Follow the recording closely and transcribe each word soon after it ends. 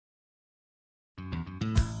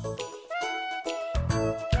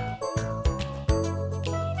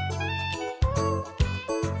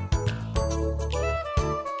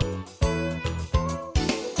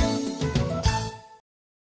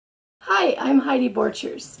I'm Heidi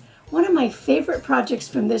Borchers. One of my favorite projects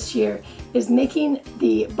from this year is making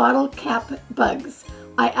the bottle cap bugs.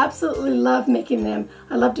 I absolutely love making them.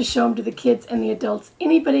 I love to show them to the kids and the adults.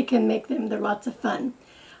 Anybody can make them. They're lots of fun.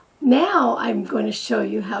 Now I'm going to show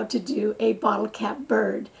you how to do a bottle cap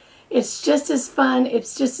bird. It's just as fun,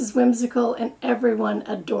 it's just as whimsical, and everyone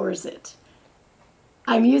adores it.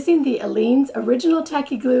 I'm using the Aleene's original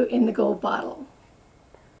tacky glue in the gold bottle.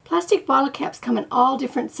 Plastic bottle caps come in all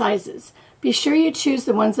different sizes. Be sure you choose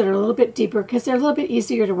the ones that are a little bit deeper because they're a little bit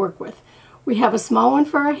easier to work with. We have a small one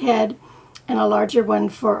for our head and a larger one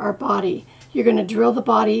for our body. You're going to drill the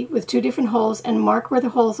body with 2 different holes and mark where the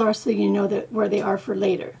holes are so you know where they are for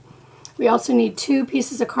later. We also need 2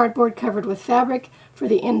 pieces of cardboard covered with fabric for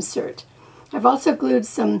the insert. I've also glued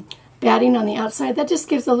some batting on the outside. That just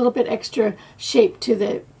gives a little bit extra shape to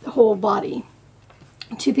the whole body.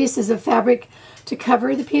 2 pieces of fabric to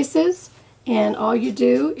cover the pieces, and all you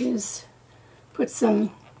do is put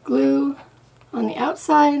some glue on the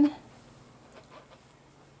outside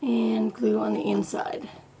and glue on the inside.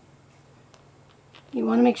 You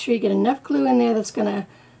want to make sure you get enough glue in there that's going to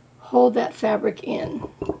hold that fabric in.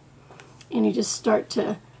 And you just start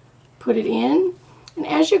to put it in, and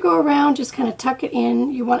as you go around, just kind of tuck it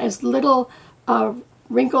in. You want as little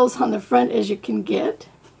wrinkles on the front as you can get.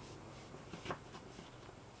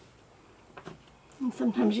 And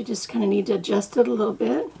sometimes you just kind of need to adjust it a little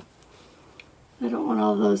bit. I don't want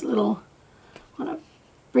all those little, I want to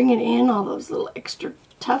bring it in, all those little extra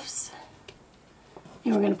tufts.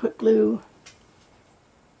 And we're going to put glue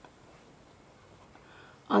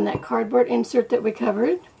on that cardboard insert that we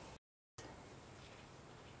covered.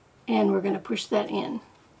 And we're going to push that in.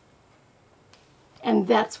 And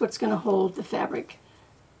that's what's going to hold the fabric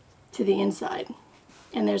to the inside.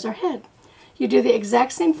 And there's our head. You do the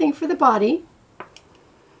exact same thing for the body.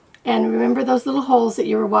 And remember those little holes that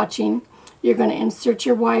you were watching. You're going to insert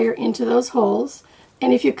your wire into those holes.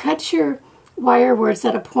 And if you cut your wire where it's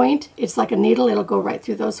at a point, it's like a needle, it'll go right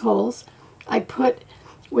through those holes. I put,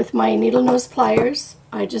 with my needle nose pliers,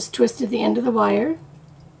 I just twisted the end of the wire.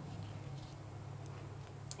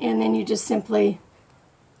 And then you just simply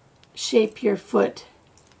shape your foot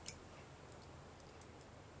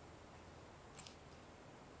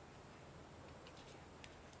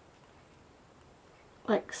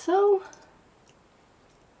like so,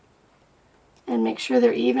 and make sure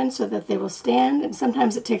they're even so that they will stand. And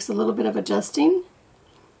sometimes it takes a little bit of adjusting,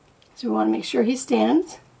 so we want to make sure he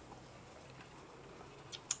stands.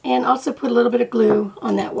 And also put a little bit of glue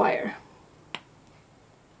on that wire.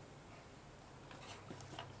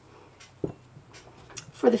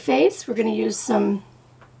 For the face, we're going to use some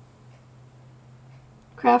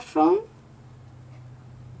craft foam.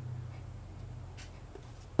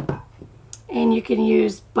 And you can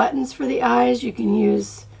use buttons for the eyes, you can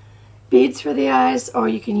use beads for the eyes, or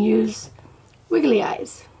you can use wiggly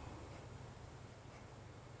eyes.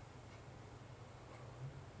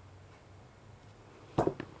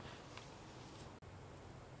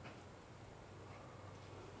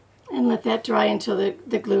 And let that dry until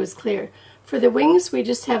the glue is clear. For the wings, we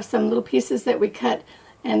just have some little pieces that we cut,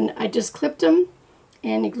 and I just clipped them,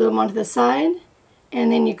 and you glue them onto the side,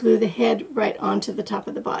 and then you glue the head right onto the top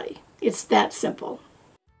of the body. It's that simple.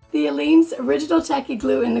 The Aleene's original tacky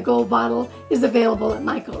glue in the gold bottle is available at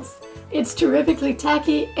Michael's. It's terrifically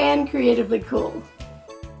tacky and creatively cool.